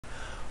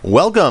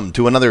Welcome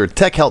to another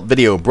Tech Help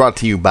video brought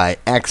to you by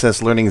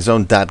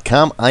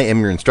AccessLearningZone.com. I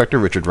am your instructor,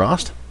 Richard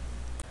Rost.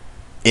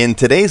 In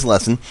today's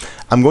lesson,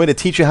 I'm going to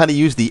teach you how to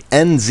use the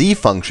NZ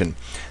function.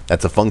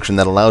 That's a function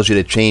that allows you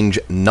to change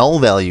null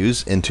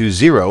values into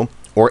 0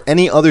 or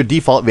any other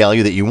default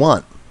value that you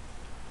want.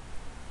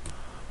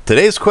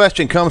 Today's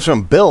question comes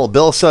from Bill.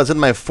 Bill says, in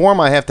my form,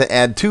 I have to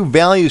add two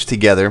values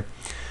together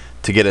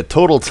to get a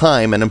total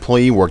time an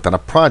employee worked on a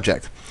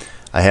project.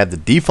 I have the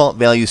default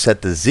value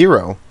set to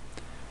 0,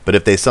 but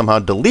if they somehow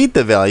delete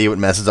the value, it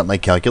messes up my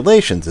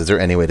calculations. Is there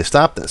any way to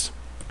stop this?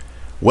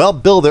 Well,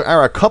 Bill, there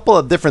are a couple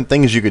of different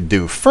things you could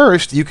do.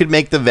 First, you could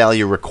make the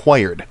value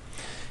required.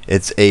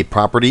 It's a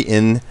property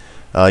in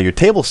your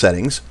table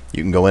settings.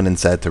 You can go in and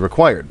set it to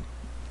required.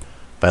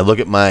 If I look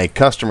at my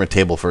customer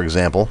table, for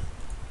example,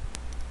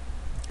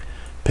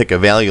 pick a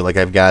value like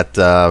I've got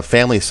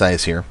family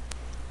size here.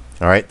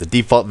 All right, the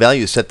default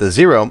value is set to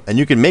 0, and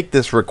you can make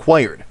this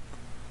required.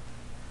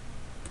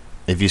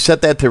 If you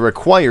set that to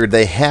required,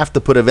 they have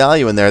to put a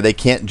value in there. They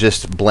can't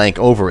just blank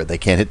over it. They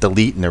can't hit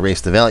delete and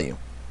erase the value.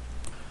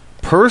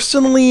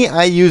 Personally,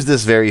 I use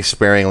this very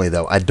sparingly,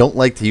 though. I don't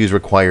like to use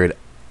required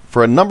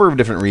for a number of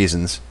different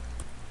reasons.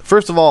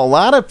 First of all, a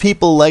lot of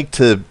people like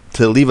to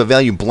leave a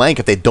value blank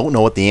if they don't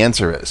know what the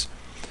answer is.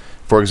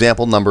 For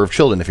example, number of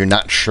children. If you're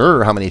not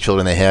sure how many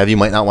children they have, you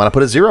might not want to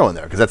put a 0 in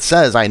there because that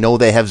says, I know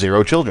they have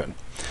 0 children.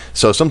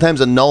 So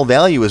sometimes a null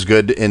value is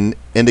good in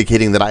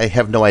indicating that I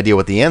have no idea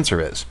what the answer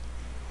is.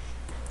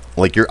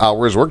 Like your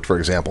hours worked, for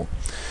example.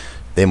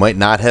 They might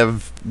not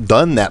have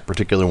done that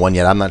particular one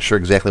yet. I'm not sure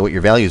exactly what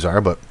your values are,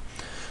 but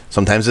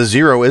sometimes a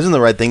 0 isn't the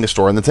right thing to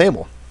store in the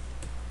table.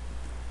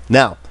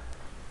 Now,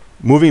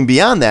 moving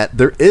beyond that,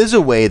 there is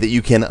a way that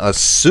you can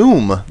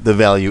assume the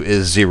value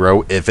is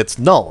 0 if it's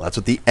null. That's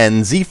what the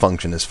NZ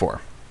function is for.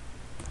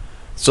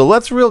 So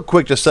let's real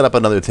quick just set up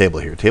another table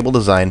here. Table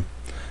design,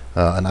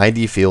 an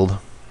ID field,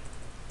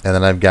 and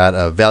then I've got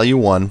a value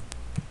 1,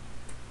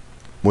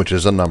 which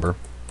is a number,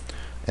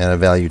 and a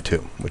value 2,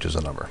 which is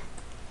a number.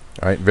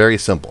 All right, very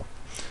simple.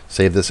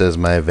 Save this as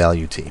my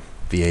value t,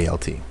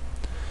 V-A-L-T.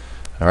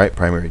 All right,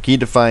 primary key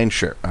defined,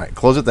 sure. All right,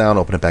 close it down,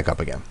 open it back up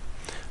again.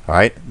 All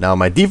right, now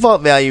my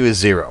default value is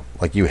 0,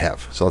 like you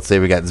have. So let's say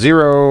we got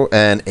 0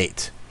 and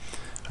 8.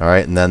 All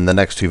right, and then the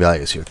next two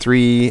values here,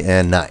 3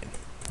 and 9.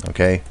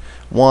 Okay,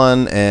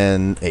 1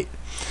 and 8.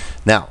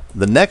 Now,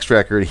 the next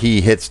record, he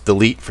hits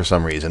delete for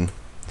some reason,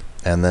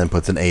 and then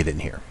puts an 8 in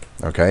here.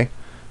 Okay,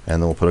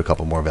 and then we'll put a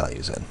couple more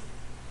values in.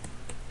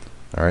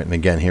 All right, and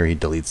again, here he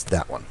deletes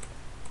that one.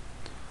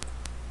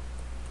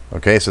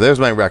 Okay, so there's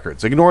my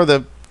records. Ignore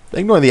the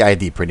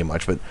ID pretty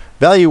much, but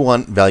value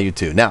 1, value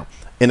 2. Now,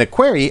 in a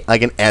query, I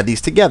can add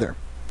these together.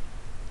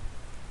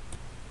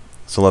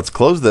 So let's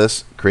close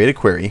this, create a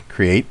query,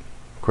 create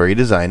query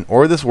design,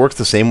 or this works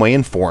the same way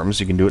in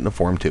forms. You can do it in a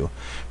form too.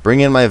 Bring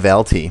in my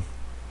val t.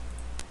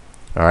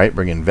 All right,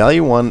 bring in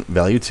value 1,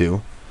 value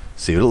 2.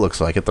 See what it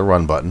looks like at the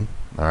run button.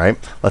 All right,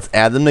 let's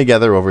add them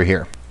together over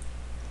here.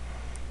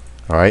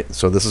 All right,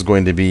 so this is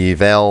going to be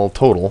val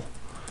total,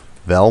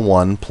 val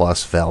 1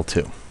 plus val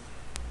 2. All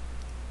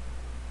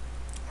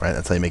right,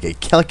 that's how you make a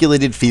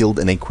calculated field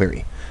in a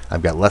query.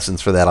 I've got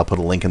lessons for that. I'll put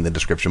a link in the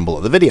description below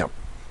the video.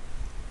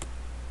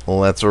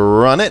 Let's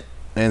run it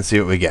and see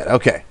what we get.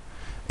 Okay,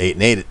 8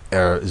 and 8,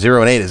 or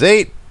 0 and 8 is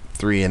 8.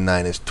 3 and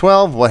 9 is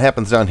 12. What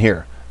happens down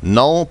here?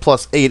 Null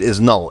plus 8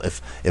 is null.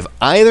 If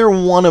either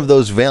one of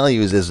those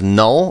values is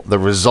null, the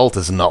result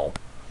is null,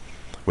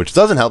 which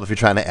doesn't help if you're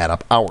trying to add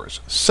up hours.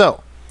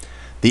 So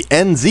the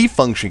NZ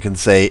function can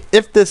say,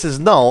 if this is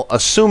null,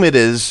 assume it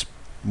is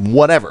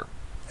whatever.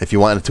 If you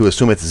wanted to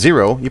assume it's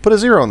 0, you put a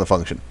 0 in the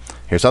function.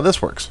 Here's how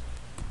this works.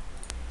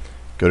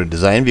 Go to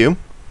Design View.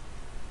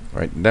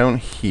 Right down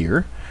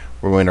here,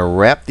 we're going to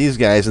wrap these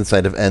guys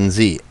inside of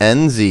NZ.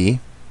 NZ,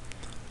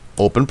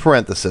 open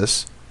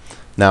parenthesis.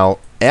 Now,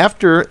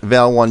 after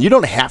val 1, you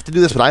don't have to do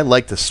this, but I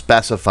like to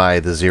specify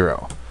the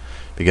 0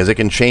 because it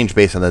can change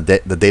based on the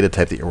data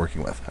type that you're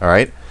working with. All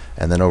right?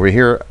 And then over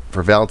here,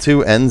 for val 2,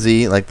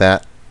 NZ, like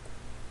that.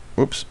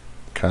 Oops,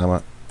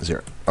 comma,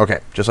 0. Okay,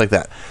 just like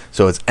that.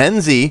 So it's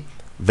NZ,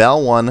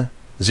 val 1,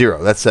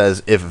 0. That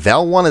says if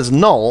val 1 is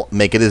null,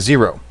 make it a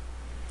 0.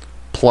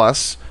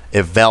 Plus,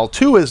 if val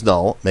 2 is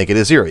null, make it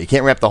a 0. You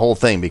can't wrap the whole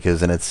thing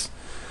because then it's...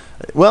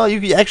 Well,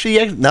 you actually,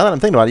 now that I'm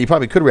thinking about it, you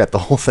probably could wrap the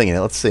whole thing in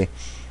it. Let's see.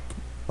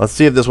 Let's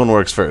see if this one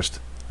works first.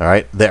 All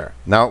right, there.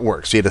 Now it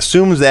works. See, it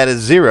assumes that is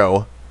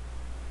 0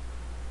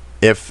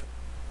 if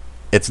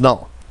it's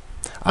null.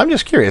 I'm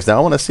just curious now.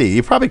 I want to see.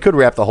 You probably could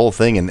wrap the whole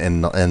thing in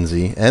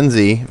NZ.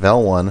 NZ,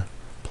 val 1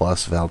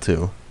 plus val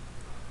 2.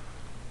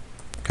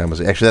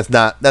 Actually,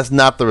 that's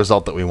not the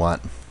result that we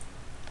want.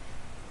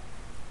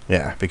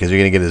 Yeah, because you're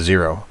going to get a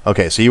 0.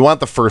 Okay, so you want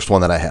the first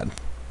one that I had.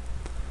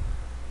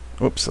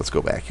 Oops, let's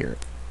go back here.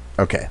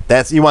 Okay,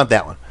 you want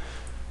that one.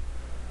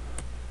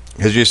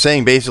 Because you're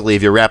saying basically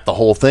if you wrap the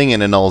whole thing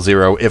in a null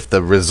 0, if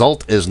the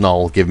result is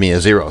null, give me a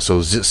 0.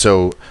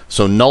 So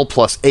null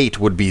plus 8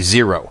 would be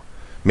 0.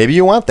 Maybe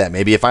you want that.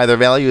 Maybe if either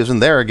value isn't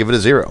there, give it a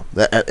 0.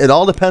 It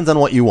all depends on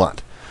what you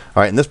want.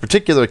 All right, in this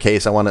particular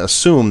case, I want to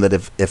assume that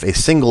if a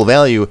single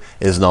value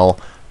is null,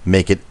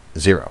 make it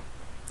 0.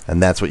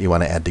 And that's what you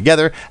want to add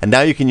together. And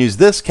now you can use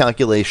this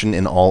calculation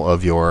in all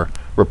of your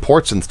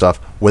reports and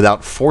stuff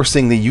without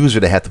forcing the user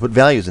to have to put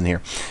values in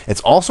here.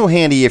 It's also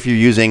handy if you're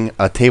using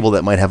a table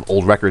that might have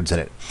old records in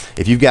it.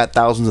 If you've got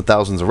thousands and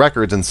thousands of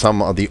records and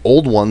some of the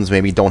old ones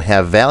maybe don't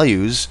have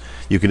values,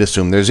 you can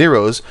assume they're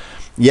zeros.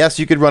 Yes,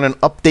 you could run an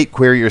update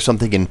query or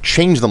something and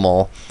change them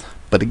all.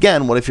 But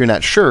again, what if you're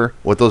not sure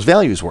what those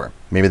values were?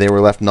 Maybe they were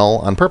left null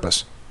on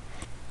purpose.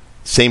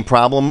 Same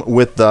problem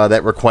with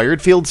that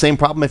required field. Same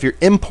problem if you're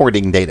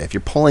importing data. If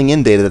you're pulling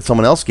in data that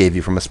someone else gave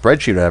you from a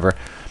spreadsheet or whatever,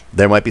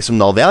 there might be some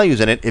null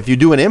values in it. If you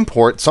do an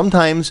import,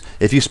 sometimes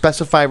if you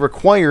specify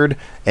required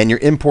and you're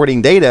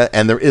importing data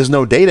and there is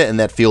no data in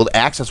that field,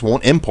 Access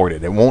won't import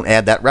it. It won't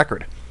add that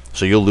record.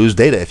 So you'll lose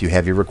data if you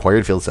have your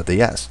required field set to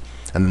yes.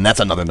 And then that's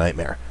another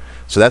nightmare.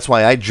 So that's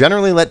why I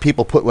generally let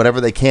people put whatever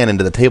they can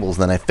into the tables,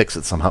 and then I fix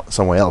it somehow,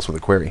 some way else with a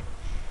query.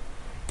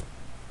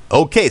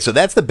 Okay, so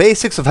that's the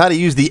basics of how to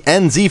use the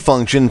NZ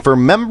function for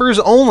members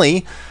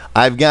only.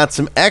 I've got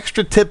some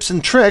extra tips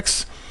and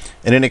tricks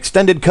in an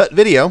extended cut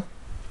video.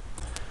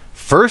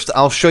 First,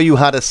 I'll show you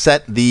how to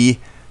set the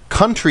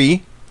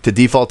country to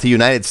default to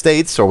United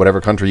States or whatever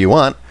country you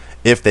want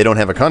if they don't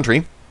have a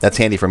country. That's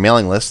handy for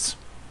mailing lists.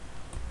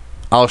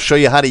 I'll show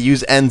you how to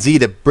use NZ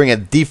to bring a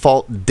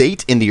default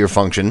date into your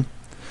function.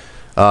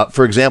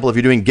 For example, if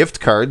you're doing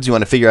gift cards, you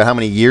want to figure out how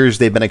many years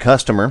they've been a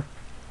customer.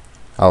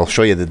 I'll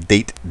show you the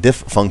date diff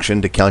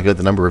function to calculate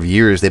the number of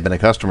years they've been a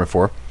customer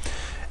for.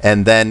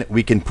 And then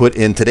we can put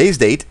in today's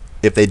date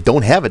if they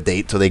don't have a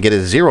date, so they get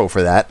a 0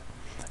 for that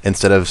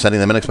instead of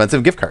sending them an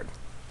expensive gift card.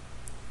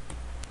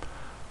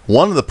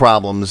 One of the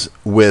problems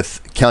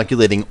with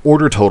calculating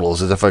order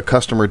totals is if a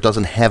customer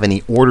doesn't have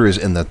any orders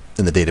in the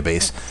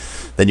database,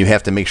 then you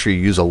have to make sure you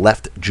use a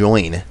left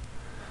join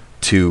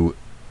to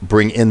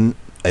bring in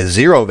a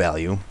 0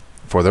 value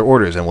for their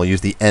orders. And we'll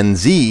use the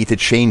NZ to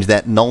change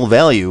that null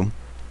value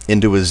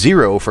into a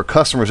 0 for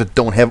customers that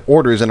don't have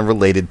orders in a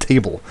related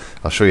table.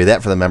 I'll show you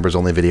that for the members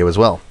only video as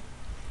well.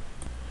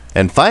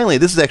 And finally,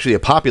 this is actually a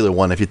popular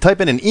one. If you type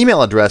in an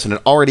email address and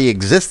it already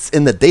exists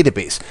in the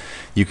database,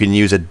 you can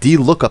use a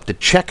DLOOKUP to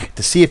check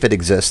to see if it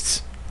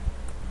exists.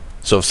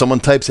 So if someone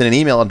types in an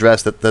email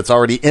address that's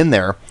already in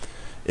there,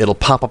 it'll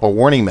pop up a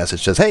warning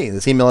message that says, hey,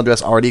 this email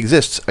address already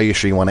exists. Are you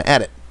sure you want to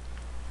add it?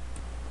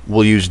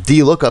 We'll use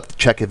DLOOKUP to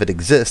check if it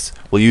exists.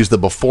 We'll use the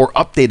before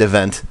update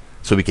event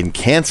so we can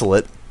cancel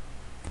it.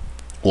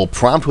 We'll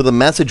prompt with a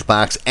message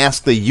box,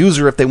 ask the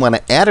user if they want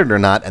to add it or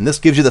not, and this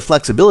gives you the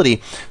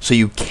flexibility so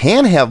you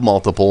can have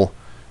multiple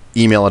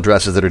email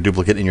addresses that are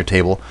duplicate in your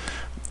table,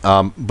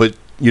 but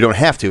you don't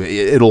have to.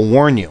 It'll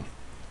warn you.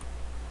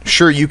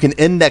 Sure, you can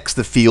index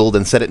the field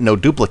and set it no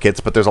duplicates,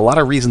 but there's a lot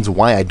of reasons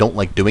why I don't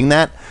like doing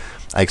that.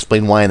 I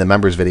explain why in the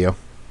members video.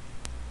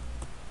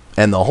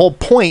 And the whole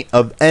point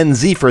of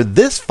NZ for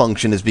this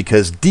function is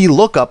because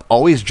DLOOKUP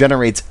always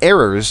generates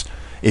errors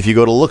if you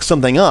go to look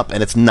something up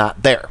and it's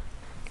not there.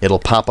 It'll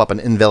pop up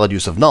an invalid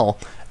use of null.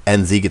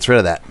 NZ gets rid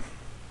of that.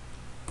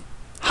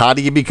 How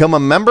do you become a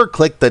member?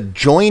 Click the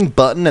join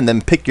button and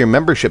then pick your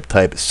membership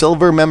type.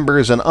 Silver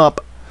members and up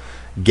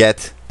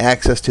get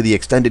access to the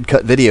extended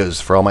cut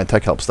videos for all my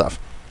tech help stuff.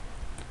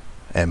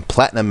 And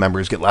platinum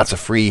members get lots of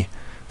free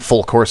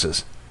full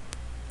courses.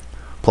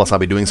 Plus, I'll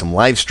be doing some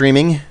live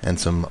streaming and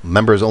some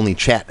members-only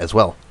chat as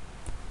well.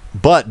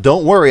 But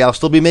don't worry, I'll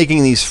still be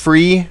making these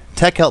free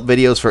tech help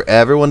videos for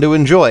everyone to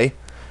enjoy.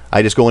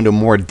 I just go into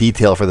more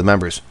detail for the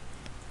members.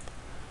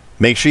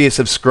 Make sure you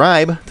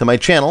subscribe to my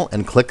channel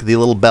and click the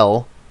little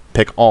bell,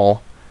 pick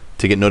all,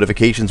 to get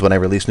notifications when I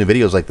release new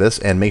videos like this.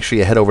 And make sure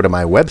you head over to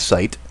my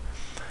website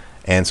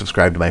and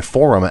subscribe to my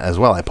forum as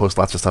well. I post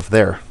lots of stuff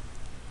there.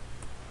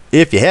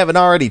 If you haven't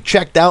already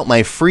checked out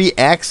my free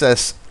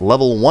Access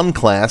Level 1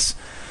 class,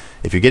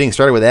 if you're getting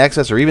started with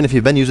Access, or even if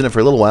you've been using it for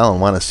a little while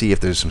and want to see if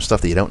there's some stuff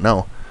that you don't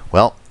know,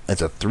 well,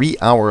 it's a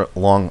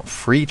 3-hour-long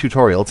free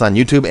tutorial. It's on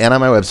YouTube and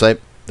on my website.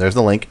 There's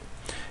the link.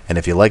 And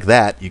if you like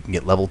that, you can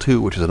get Level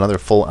 2, which is another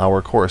full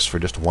hour course for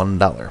just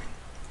 $1.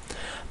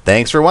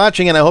 Thanks for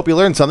watching, and I hope you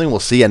learned something. We'll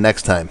see you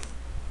next time.